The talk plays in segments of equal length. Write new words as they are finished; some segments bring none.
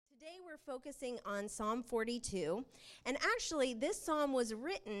we're focusing on Psalm 42. And actually, this psalm was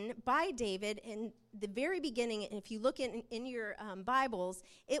written by David in the very beginning. And if you look in your Bibles,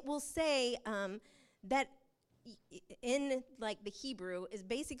 it will say that in like the Hebrew is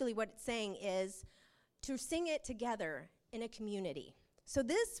basically what it's saying is to sing it together in a community. So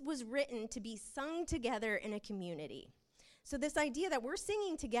this was written to be sung together in a community. So this idea that we're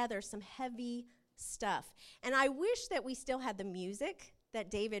singing together some heavy stuff. And I wish that we still had the music that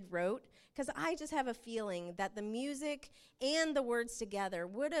David wrote, because I just have a feeling that the music and the words together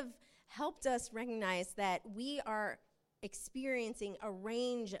would have helped us recognize that we are experiencing a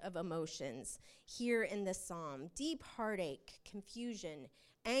range of emotions here in this psalm. Deep heartache, confusion,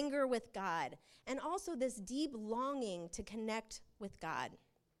 anger with God, and also this deep longing to connect with God.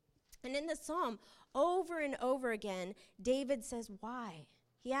 And in the psalm, over and over again, David says, why?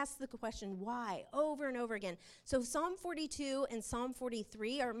 He asks the question, why? Over and over again. So Psalm 42 and Psalm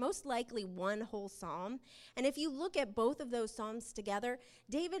 43 are most likely one whole psalm. And if you look at both of those psalms together,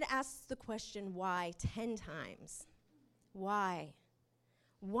 David asks the question, why, 10 times. Why?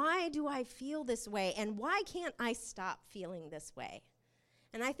 Why do I feel this way? And why can't I stop feeling this way?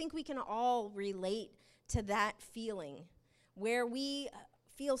 And I think we can all relate to that feeling where we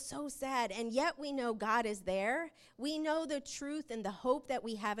feel so sad, and yet we know God is there. We know the truth and the hope that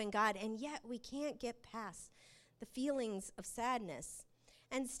we have in God, and yet we can't get past the feelings of sadness.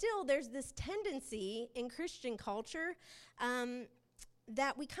 And still, there's this tendency in Christian culture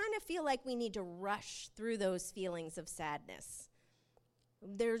that we kind of feel like we need to rush through those feelings of sadness.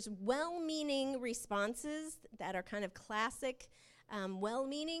 There's well-meaning responses that are kind of classic,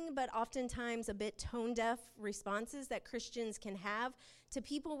 well-meaning, but oftentimes a bit tone-deaf responses that Christians can have to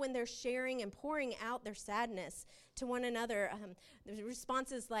people when they're sharing and pouring out their sadness to one another. There's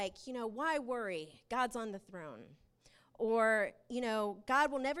responses like, why worry? God's on the throne. Or,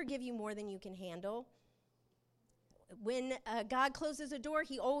 God will never give you more than you can handle. When God closes a door,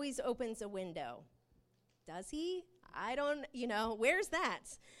 he always opens a window. Does he? I don't, where's that?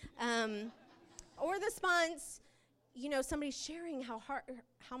 Or the response, somebody's sharing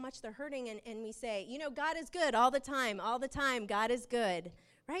how much they're hurting, and we say, God is good all the time, God is good,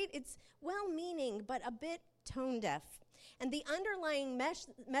 right? It's well-meaning, but a bit tone-deaf. And the underlying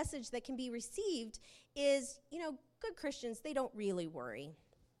message that can be received is, good Christians, they don't really worry.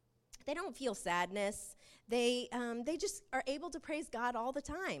 They don't feel sadness. They just are able to praise God all the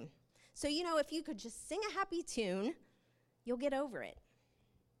time. So, if you could just sing a happy tune, you'll get over it.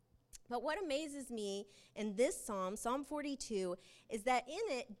 But what amazes me in this psalm, Psalm 42, is that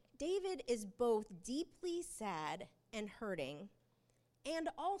in it, David is both deeply sad and hurting, and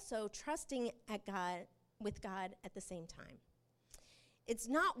also trusting with God at the same time. It's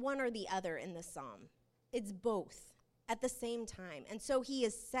not one or the other in this psalm. It's both at the same time. And so he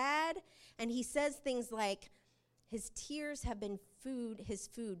is sad, and he says things like, his tears have been his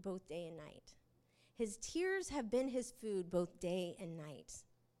food both day and night. His tears have been his food both day and night.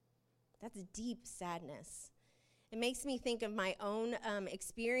 That's deep sadness. It makes me think of my own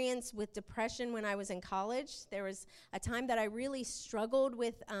experience with depression when I was in college. There was a time that I really struggled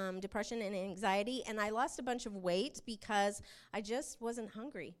with depression and anxiety, and I lost a bunch of weight because I just wasn't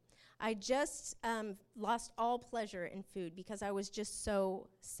hungry. I just lost all pleasure in food because I was just so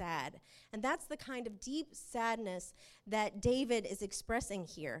sad. And that's the kind of deep sadness that David is expressing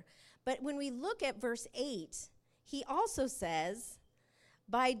here. But when we look at verse 8, he also says,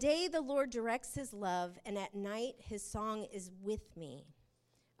 by day the Lord directs his love, and at night his song is with me,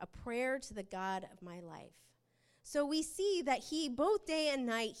 a prayer to the God of my life. So we see that he, both day and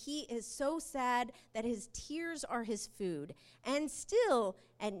night, he is so sad that his tears are his food. And still,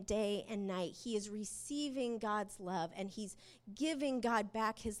 at day and night, he is receiving God's love, and he's giving God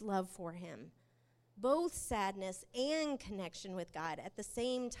back his love for him. Both sadness and connection with God at the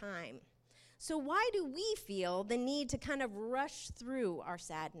same time. So why do we feel the need to kind of rush through our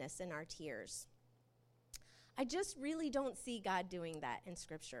sadness and our tears? I just really don't see God doing that in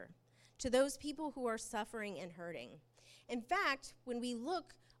Scripture to those people who are suffering and hurting. In fact, when we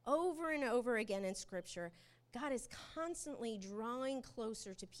look over and over again in Scripture, God is constantly drawing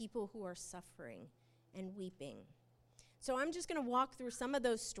closer to people who are suffering and weeping. So I'm just going to walk through some of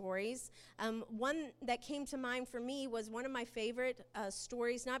those stories. One that came to mind for me was one of my favorite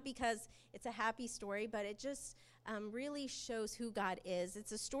stories, not because it's a happy story, but it just really shows who God is.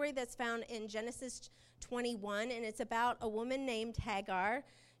 It's a story that's found in Genesis 21, and it's about a woman named Hagar.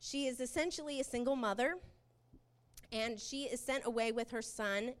 She is essentially a single mother, and she is sent away with her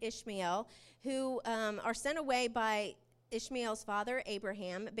son, Ishmael, who are sent away by Ishmael's father,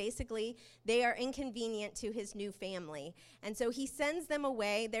 Abraham, basically, they are inconvenient to his new family. And so he sends them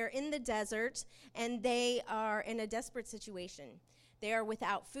away. They're in the desert, and they are in a desperate situation. They are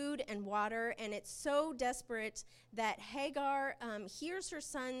without food and water, and it's so desperate that Hagar hears her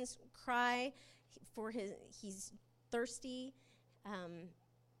son's cry for he's thirsty.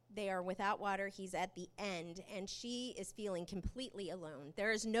 They are without water. He's at the end, and she is feeling completely alone.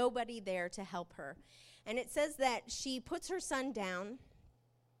 There is nobody there to help her. And it says that she puts her son down,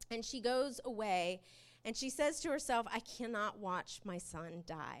 and she goes away, and she says to herself, I cannot watch my son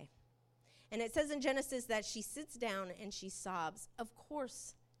die. And it says in Genesis that she sits down and she sobs. Of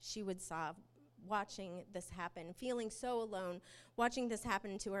course she would sob watching this happen, feeling so alone, watching this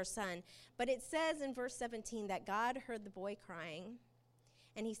happen to her son. But it says in verse 17 that God heard the boy crying,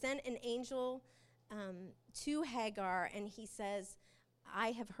 and he sent an angel to Hagar, and he says,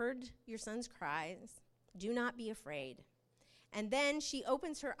 I have heard your son's cries. Do not be afraid. And then she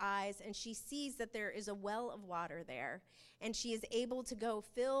opens her eyes, and she sees that there is a well of water there, and she is able to go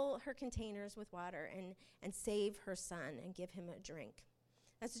fill her containers with water and save her son and give him a drink.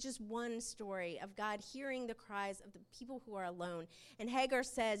 That's just one story of God hearing the cries of the people who are alone. And Hagar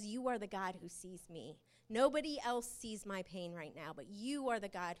says, you are the God who sees me. Nobody else sees my pain right now, but you are the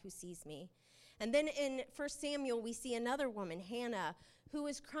God who sees me. And then in 1 Samuel, we see another woman, Hannah, who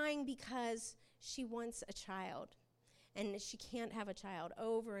is crying because she wants a child. And she can't have a child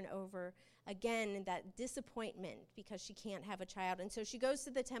over and over again, that disappointment because she can't have a child. And so she goes to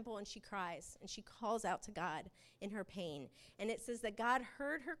the temple and she cries and she calls out to God in her pain. And it says that God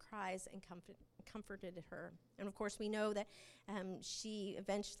heard her cries and comforted her. And of course, we know that she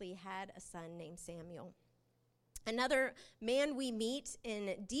eventually had a son named Samuel. Another man we meet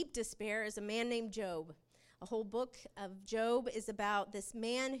in deep despair is a man named Job. A whole book of Job is about this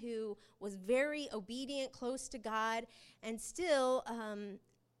man who was very obedient, close to God, and still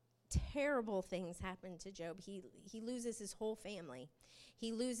terrible things happen to Job. He loses his whole family.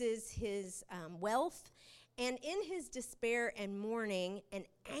 He loses his wealth, and in his despair and mourning and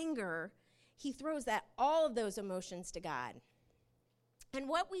anger, he throws all of those emotions to God. And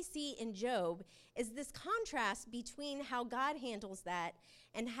what we see in Job is this contrast between how God handles that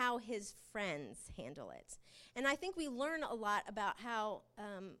and how his friends handle it. And I think we learn a lot about how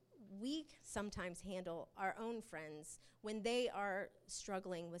we sometimes handle our own friends when they are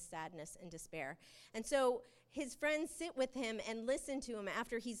struggling with sadness and despair. And so his friends sit with him and listen to him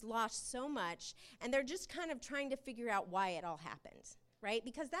after he's lost so much, and they're just kind of trying to figure out why it all happened, right?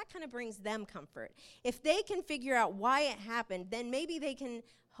 Because that kind of brings them comfort. If they can figure out why it happened, then maybe they can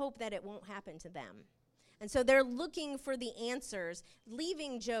hope that it won't happen to them. And so they're looking for the answers,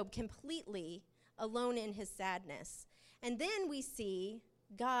 leaving Job completely alone in his sadness. And then we see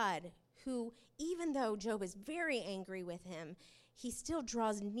God, who, even though Job is very angry with him, he still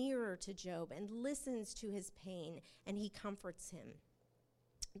draws nearer to Job and listens to his pain, and he comforts him.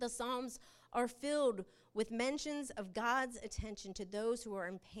 The Psalms are filled with mentions of God's attention to those who are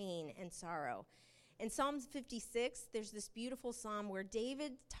in pain and sorrow. In Psalms 56, there's this beautiful psalm where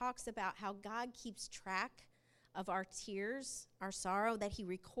David talks about how God keeps track of our tears, our sorrow, that he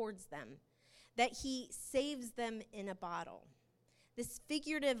records them, that he saves them in a bottle. This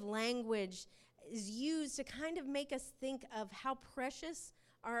figurative language is used to kind of make us think of how precious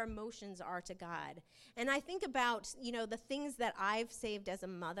our emotions are to God. And I think about, the things that I've saved as a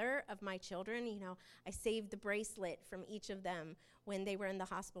mother of my children. I saved the bracelet from each of them when they were in the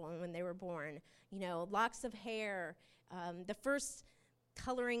hospital and when they were born. Locks of hair, the first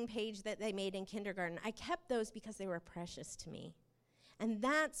coloring page that they made in kindergarten. I kept those because they were precious to me. And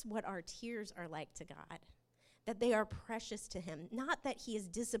that's what our tears are like to God, that they are precious to him. Not that he is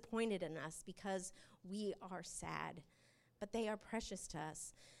disappointed in us because we are sad, but they are precious to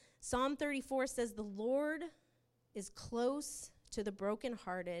us. Psalm 34 says, the Lord is close to the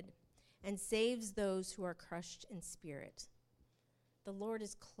brokenhearted and saves those who are crushed in spirit. The Lord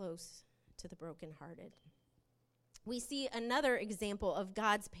is close to the brokenhearted. We see another example of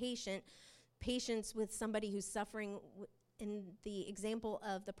God's patience with somebody who's suffering in the example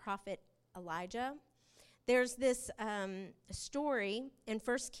of the prophet Elijah. There's this story in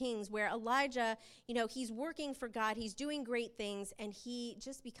 1 Kings where Elijah, he's working for God, he's doing great things, and he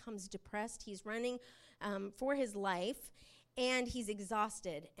just becomes depressed. He's running for his life, and he's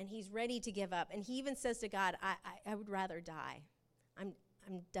exhausted, and he's ready to give up. And he even says to God, I would rather die. I'm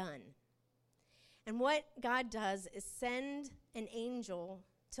done. And what God does is send an angel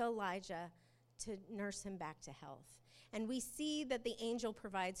to Elijah to nurse him back to health. And we see that the angel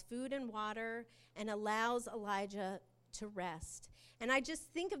provides food and water and allows Elijah to rest. And I just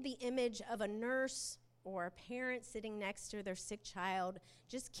think of the image of a nurse or a parent sitting next to their sick child,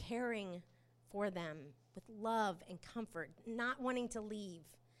 just caring for them with love and comfort, not wanting to leave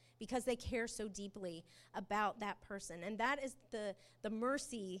because they care so deeply about that person. And that is the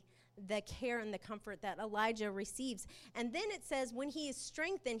mercy, the care, and the comfort that Elijah receives. And then it says when he is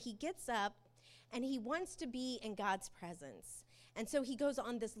strengthened, he gets up and he wants to be in God's presence. And so he goes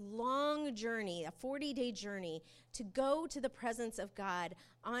on this long journey, a 40-day journey, to go to the presence of God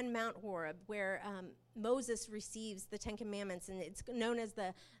on Mount Horeb, where Moses receives the Ten Commandments, and it's known as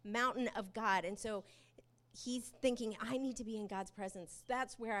the mountain of God. And so he's thinking, I need to be in God's presence.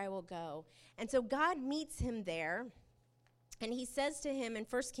 That's where I will go. And so God meets him there, and he says to him in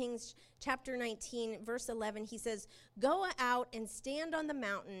 1 Kings chapter 19, verse 11, he says, "Go out and stand on the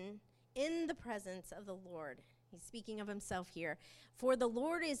mountain in the presence of the Lord." He's speaking of himself here. "For the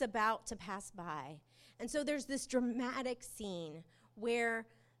Lord is about to pass by." And so there's this dramatic scene where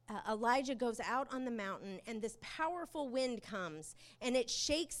Elijah goes out on the mountain, and this powerful wind comes, and it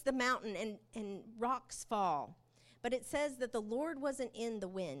shakes the mountain, and rocks fall. But it says that the Lord wasn't in the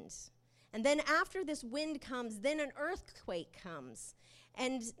wind. And then after this wind comes, then an earthquake comes.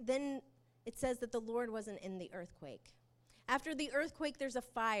 And then it says that the Lord wasn't in the earthquake. After the earthquake, there's a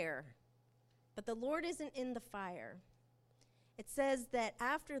fire. But the Lord isn't in the fire. It says that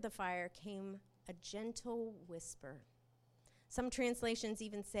after the fire came a gentle whisper. Some translations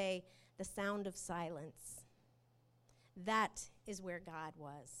even say the sound of silence. That is where God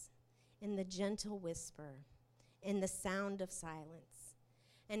was, in the gentle whisper, in the sound of silence.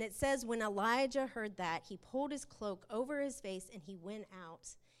 And it says when Elijah heard that, he pulled his cloak over his face and he went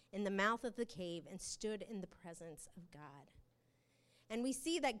out in the mouth of the cave and stood in the presence of God. And we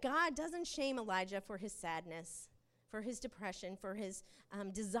see that God doesn't shame Elijah for his sadness, for his depression, for his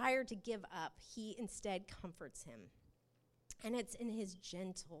desire to give up. He instead comforts him. And it's in his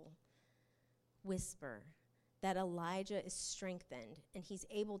gentle whisper that Elijah is strengthened and he's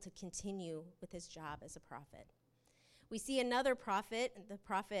able to continue with his job as a prophet. We see another prophet, the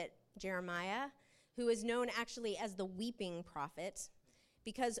prophet Jeremiah, who is known actually as the weeping prophet,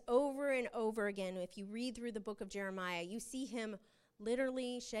 because over and over again, if you read through the book of Jeremiah, you see him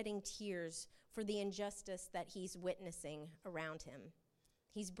literally shedding tears for the injustice that he's witnessing around him.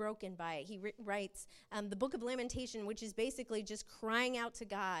 He's broken by it. He writes the book of Lamentation, which is basically just crying out to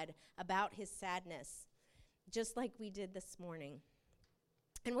God about his sadness, just like we did this morning.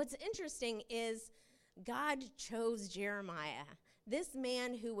 And what's interesting is God chose Jeremiah, this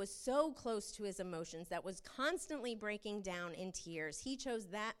man who was so close to his emotions, that was constantly breaking down in tears. He chose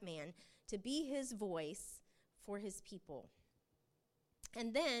that man to be his voice for his people.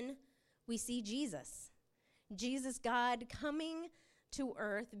 And then we see Jesus, God coming to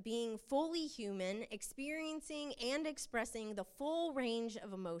earth, being fully human, experiencing and expressing the full range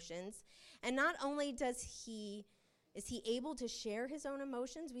of emotions. And not only is he able to share his own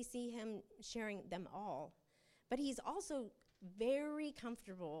emotions, we see him sharing them all, but he's also very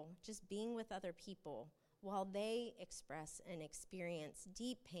comfortable just being with other people while they express and experience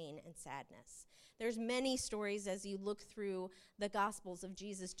deep pain and sadness. There's many stories as you look through the Gospels of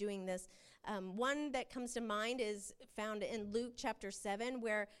Jesus doing this. One that comes to mind is found in Luke chapter 7,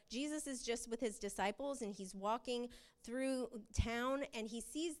 where Jesus is just with his disciples and he's walking through town and he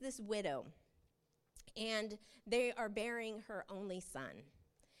sees this widow, and they are burying her only son.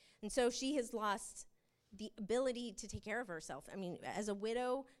 And so she has lost the ability to take care of herself. I mean, as a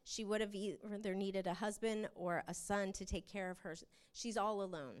widow, she would have either needed a husband or a son to take care of her. She's all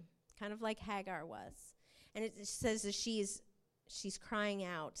alone, kind of like Hagar was. And it says that she's crying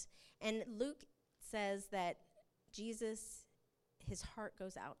out. And Luke says that Jesus, his heart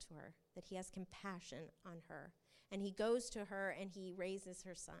goes out to her, that he has compassion on her. And he goes to her and he raises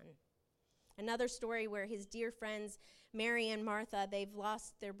her son. Another story where his dear friends, Mary and Martha, they've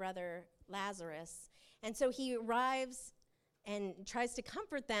lost their brother Lazarus. And so he arrives and tries to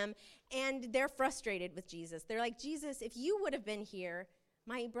comfort them, and they're frustrated with Jesus. They're like, Jesus, if you would have been here,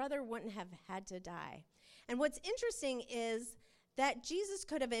 my brother wouldn't have had to die. And what's interesting is that Jesus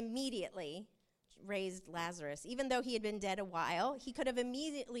could have immediately raised Lazarus. Even though he had been dead a while, he could have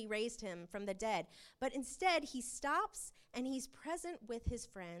immediately raised him from the dead. But instead, he stops and he's present with his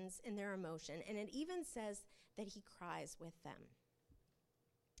friends in their emotion. And it even says that he cries with them.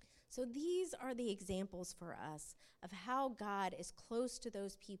 So these are the examples for us of how God is close to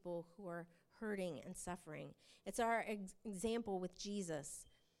those people who are hurting and suffering. It's our example with Jesus.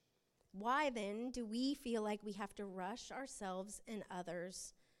 Why then do we feel like we have to rush ourselves and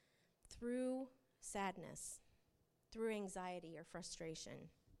others through sadness, through anxiety or frustration?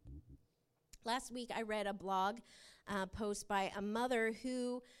 Last week I read a blog post by a mother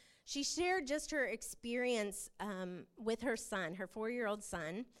who She shared just her experience with her son, her 4-year-old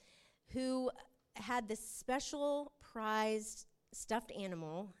son, who had this special prized stuffed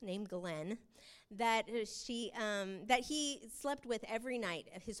animal named Glenn that he slept with every night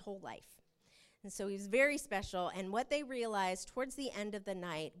of his whole life. And so he was very special, and what they realized towards the end of the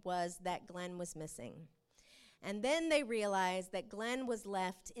night was that Glenn was missing. And then they realized that Glenn was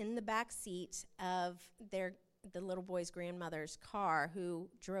left in the back seat of the little boy's grandmother's car, who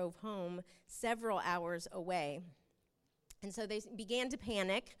drove home several hours away. And so they began to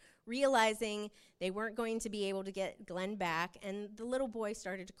panic, realizing they weren't going to be able to get Glenn back. And the little boy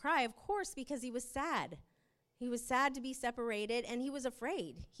started to cry, of course, because he was sad. He was sad to be separated, and he was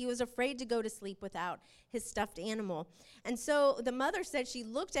afraid. He was afraid to go to sleep without his stuffed animal. And so the mother said she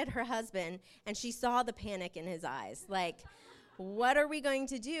looked at her husband, and she saw the panic in his eyes, like, what are we going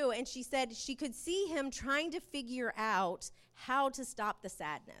to do? And she said she could see him trying to figure out how to stop the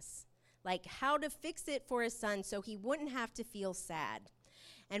sadness, like how to fix it for his son so he wouldn't have to feel sad.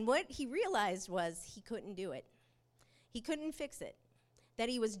 And what he realized was he couldn't do it. He couldn't fix it, that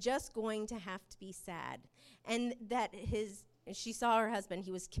he was just going to have to be sad. And that she saw her husband,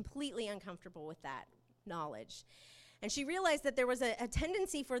 he was completely uncomfortable with that knowledge. And she realized that there was a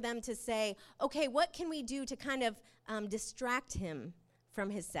tendency for them to say, okay, what can we do to kind of distract him from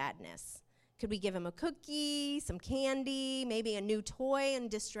his sadness? Could we give him a cookie, some candy, maybe a new toy, and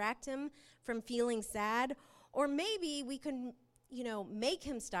distract him from feeling sad? Or maybe we could, make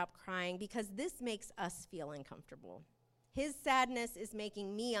him stop crying because this makes us feel uncomfortable. His sadness is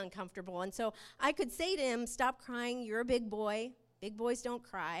making me uncomfortable. And so I could say to him, stop crying, you're a big boy. Big boys don't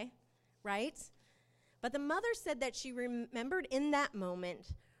cry, right? But the mother said that she remembered in that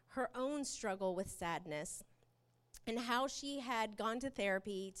moment her own struggle with sadness and how she had gone to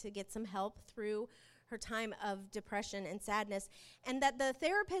therapy to get some help through her time of depression and sadness, and that the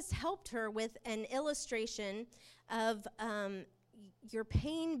therapist helped her with an illustration of your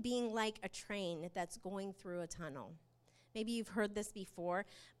pain being like a train that's going through a tunnel. Maybe you've heard this before,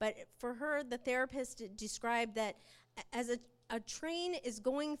 but for her, the therapist described that as a train is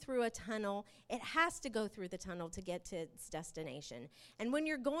going through a tunnel, it has to go through the tunnel to get to its destination. And when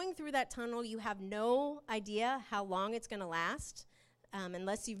you're going through that tunnel, you have no idea how long it's going to last.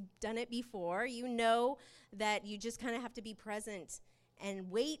 Unless you've done it before, you know that you just kind of have to be present and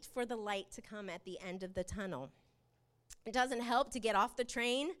wait for the light to come at the end of the tunnel. It doesn't help to get off the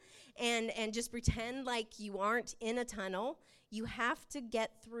train and just pretend like you aren't in a tunnel. You have to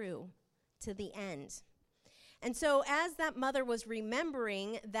get through to the end. And so as that mother was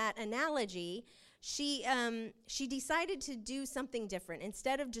remembering that analogy, she decided to do something different.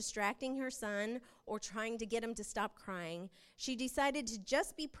 Instead of distracting her son or trying to get him to stop crying, she decided to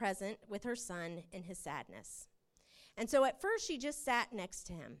just be present with her son in his sadness. And so at first she just sat next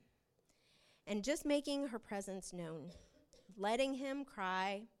to him and just making her presence known, letting him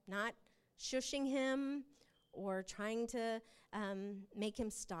cry, not shushing him or trying to make him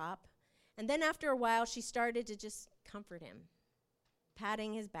stop. And then after a while, she started to just comfort him,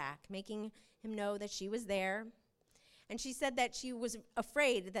 patting his back, making him know that she was there. And she said that she was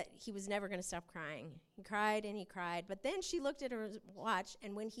afraid that he was never going to stop crying. He cried and he cried. But then she looked at her watch,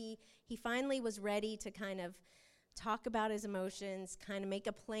 and when he finally was ready to kind of talk about his emotions, kind of make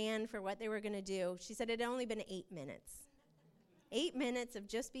a plan for what they were going to do, she said it had only been 8 minutes. 8 minutes of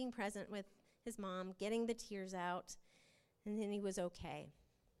just being present with his mom, getting the tears out, and then he was okay.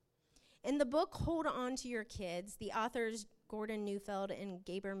 In the book, Hold On to Your Kids, the authors Gordon Neufeld and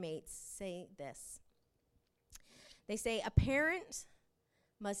Gabor Mates say this. They say, a parent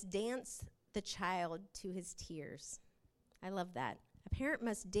must dance the child to his tears. I love that. A parent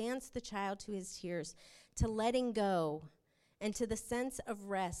must dance the child to his tears, to letting go, and to the sense of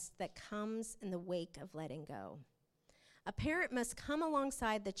rest that comes in the wake of letting go. A parent must come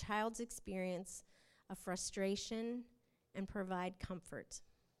alongside the child's experience of frustration and provide comfort.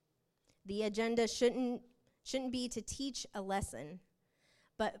 The agenda shouldn't be to teach a lesson,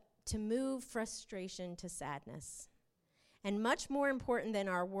 but to move frustration to sadness. And much more important than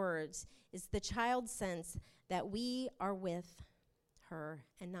our words is the child's sense that we are with her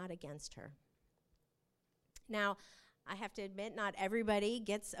and not against her. Now, I have to admit, not everybody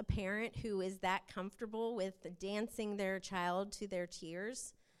gets a parent who is that comfortable with dancing their child to their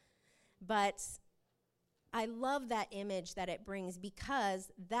tears, but I love that image that it brings because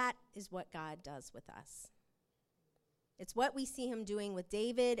that is what God does with us. It's what we see him doing with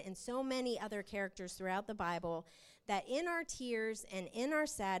David and so many other characters throughout the Bible, that in our tears and in our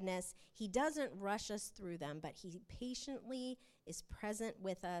sadness, he doesn't rush us through them, but he patiently is present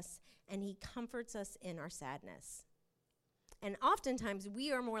with us and he comforts us in our sadness. And oftentimes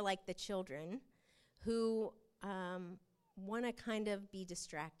we are more like the children who want to kind of be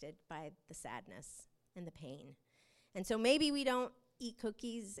distracted by the sadness and the pain. And so maybe we don't eat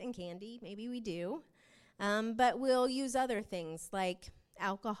cookies and candy, maybe we do, but we'll use other things like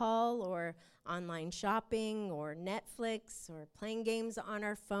alcohol or online shopping or Netflix or playing games on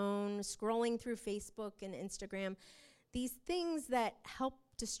our phone, scrolling through Facebook and Instagram, these things that help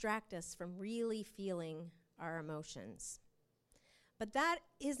distract us from really feeling our emotions. But that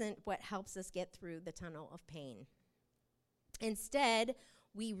isn't what helps us get through the tunnel of pain. Instead,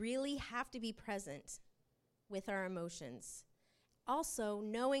 we really have to be present with our emotions. Also,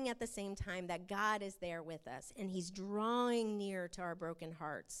 knowing at the same time that God is there with us, and he's drawing near to our broken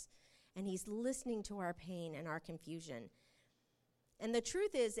hearts, and he's listening to our pain and our confusion. And the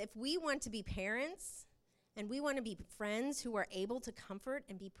truth is, if we want to be parents, and we want to be friends who are able to comfort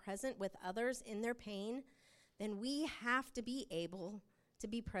and be present with others in their pain, then we have to be able to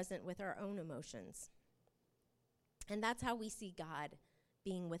be present with our own emotions. And that's how we see God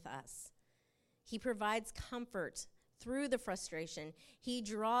being with us. He provides comfort through the frustration. He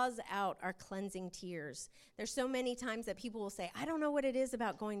draws out our cleansing tears. There's so many times that people will say, I don't know what it is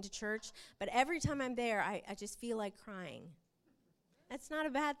about going to church, but every time I'm there, I just feel like crying. That's not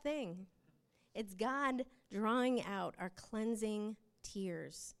a bad thing. It's God drawing out our cleansing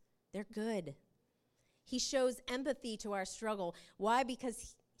tears. They're good. He shows empathy to our struggle. Why?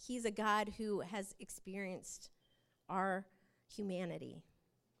 Because he's a God who has experienced our humanity.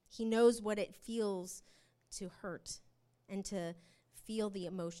 He knows what it feels to hurt and to feel the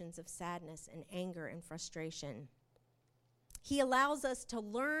emotions of sadness and anger and frustration. He allows us to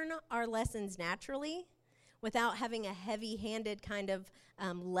learn our lessons naturally without having a heavy-handed kind of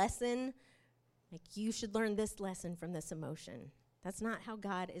lesson, like you should learn this lesson from this emotion. That's not how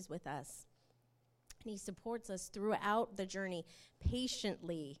God is with us. And he supports us throughout the journey,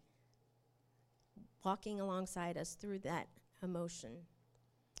 patiently walking alongside us through that emotion.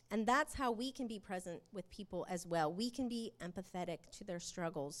 And that's how we can be present with people as well. We can be empathetic to their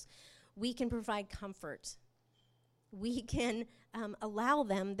struggles. We can provide comfort. We can allow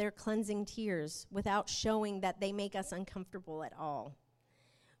them their cleansing tears without showing that they make us uncomfortable at all.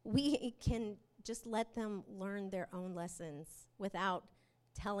 We can just let them learn their own lessons without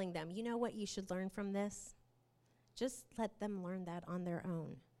telling them, you know what you should learn from this? Just let them learn that on their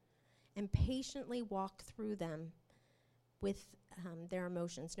own. And patiently walk through them with their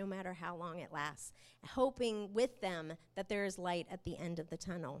emotions, no matter how long it lasts, hoping with them that there is light at the end of the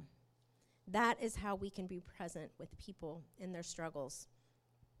tunnel. That is how we can be present with people in their struggles.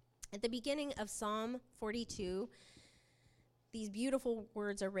 At the beginning of Psalm 42, these beautiful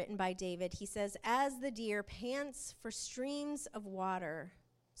words are written by David. He says, as the deer pants for streams of water,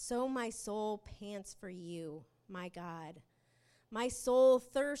 so my soul pants for you, my God. My soul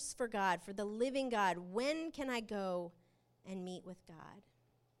thirsts for God, for the living God. When can I go and meet with God?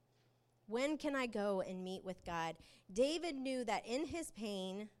 When can I go and meet with God? David knew that in his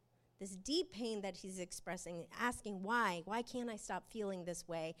pain, this deep pain that he's expressing, asking why can't I stop feeling this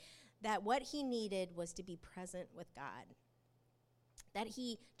way, that what he needed was to be present with God. That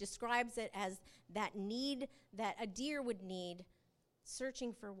he describes it as that need that a deer would need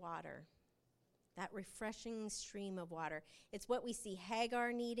searching for water, that refreshing stream of water. It's what we see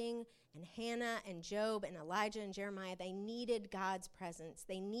Hagar needing, and Hannah and Job and Elijah and Jeremiah. They needed God's presence.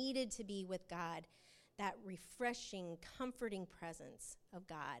 They needed to be with God, that refreshing, comforting presence of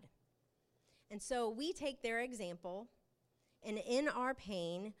God. And so we take their example, and in our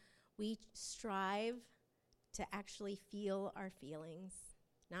pain, we strive to actually feel our feelings,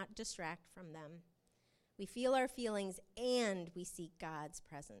 not distract from them. We feel our feelings and we seek God's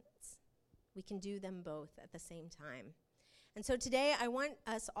presence. We can do them both at the same time. And so today I want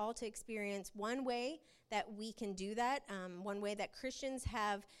us all to experience one way that we can do that, one way that Christians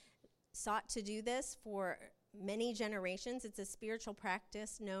have sought to do this for many generations. It's a spiritual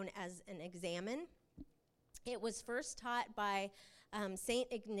practice known as an examen. It was first taught by St.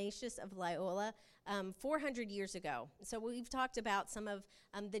 Ignatius of Loyola 400 years ago. So we've talked about some of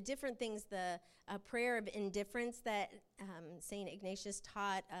the different things, the prayer of indifference that St. Ignatius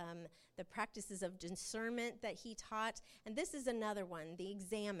taught, the practices of discernment that he taught, and this is another one, the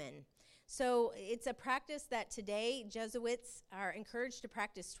examen. So it's a practice that today Jesuits are encouraged to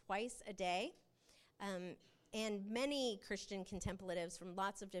practice twice a day. And many Christian contemplatives from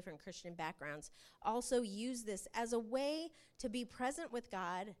lots of different Christian backgrounds also use this as a way to be present with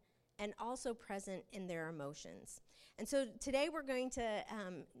God and also present in their emotions. And so today we're going to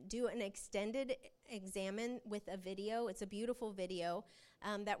do an extended examine with a video. It's a beautiful video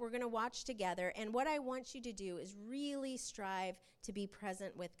that we're going to watch together. And what I want you to do is really strive to be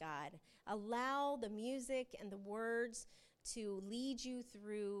present with God. Allow the music and the words to lead you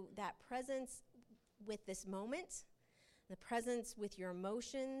through that presence with this moment, the presence with your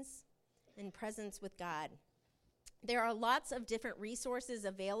emotions, and presence with God. There are lots of different resources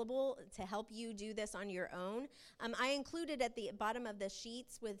available to help you do this on your own. I included at the bottom of the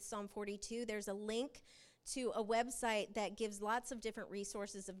sheets with Psalm 42, there's a link to a website that gives lots of different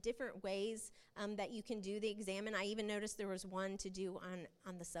resources of different ways that you can do the examine. I even noticed there was one to do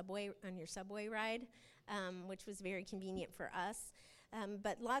on the subway, on your subway ride, which was very convenient for us.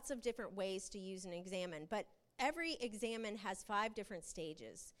 But lots of different ways to use an examine. But every examine has 5 different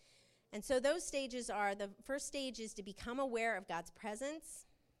stages. And so those stages are, the first stage is to become aware of God's presence.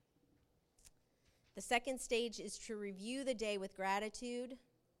 The second stage is to review the day with gratitude.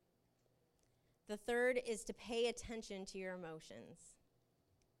 The third is to pay attention to your emotions.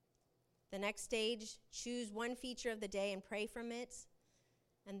 The next stage, choose one feature of the day and pray from it.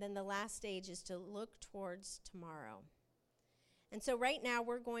 And then the last stage is to look towards tomorrow. And so right now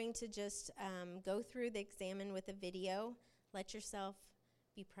we're going to just go through the examine with a video. Let yourself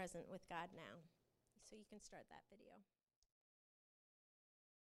be present with God now. So you can start that video.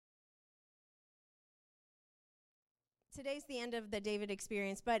 Today's the end of the David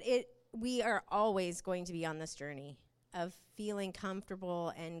experience, but we are always going to be on this journey of feeling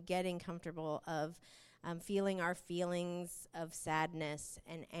comfortable and getting comfortable, of feeling our feelings of sadness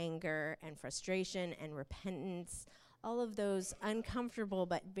and anger and frustration and repentance, all of those uncomfortable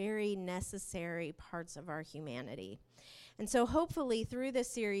but very necessary parts of our humanity. And so hopefully through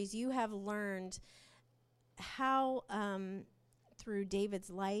this series you have learned how through David's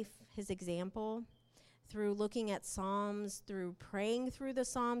life, his example, through looking at Psalms, through praying through the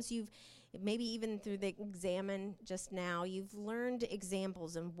Psalms, you've maybe even through the examine just now, you've learned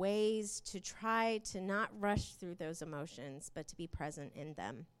examples and ways to try to not rush through those emotions, but to be present in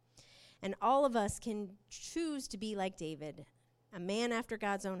them. And all of us can choose to be like David, a man after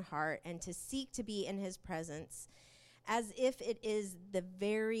God's own heart, and to seek to be in his presence as if it is the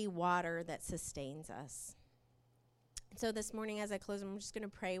very water that sustains us. So this morning as I close, I'm just going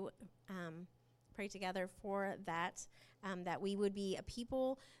to pray together for that, that we would be a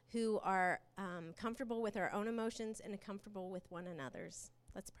people who are comfortable with our own emotions and comfortable with one another's.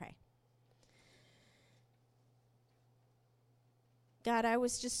 Let's pray. God, I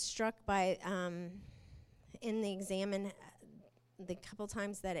was just struck by, in the examine, the couple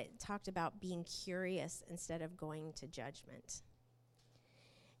times that it talked about being curious instead of going to judgment.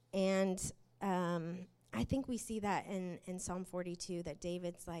 And I think we see that in Psalm 42, that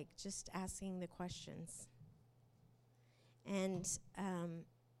David's like just asking the questions. And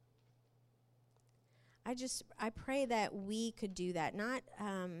I pray that we could do that, not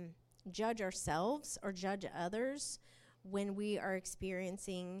judge ourselves or judge others when we are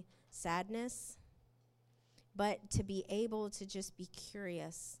experiencing sadness, but to be able to just be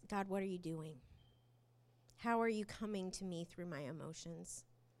curious. God, what are you doing? How are you coming to me through my emotions?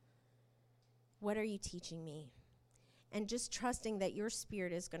 What are you teaching me? And just trusting that your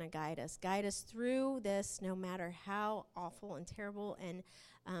Spirit is going to guide us through this, no matter how awful and terrible and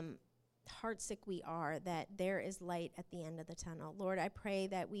heartsick we are, that there is light at the end of the tunnel. Lord, I pray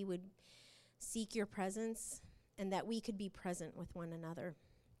that we would seek your presence and that we could be present with one another.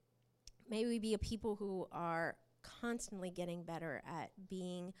 May we be a people who are constantly getting better at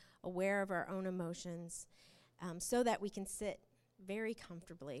being aware of our own emotions, so that we can sit very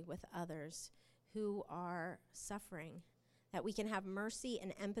comfortably with others who are suffering, that we can have mercy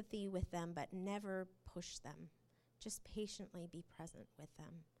and empathy with them, but never push them. Just patiently be present with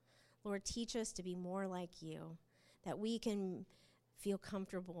them. Lord, teach us to be more like you, that we can feel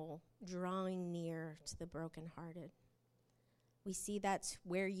comfortable drawing near to the brokenhearted. We see that's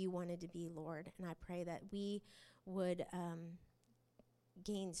where you wanted to be, Lord, and I pray that we would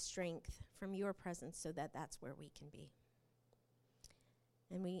gain strength from your presence so that that's where we can be.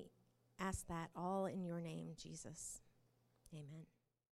 And we ask that all in your name, Jesus. Amen.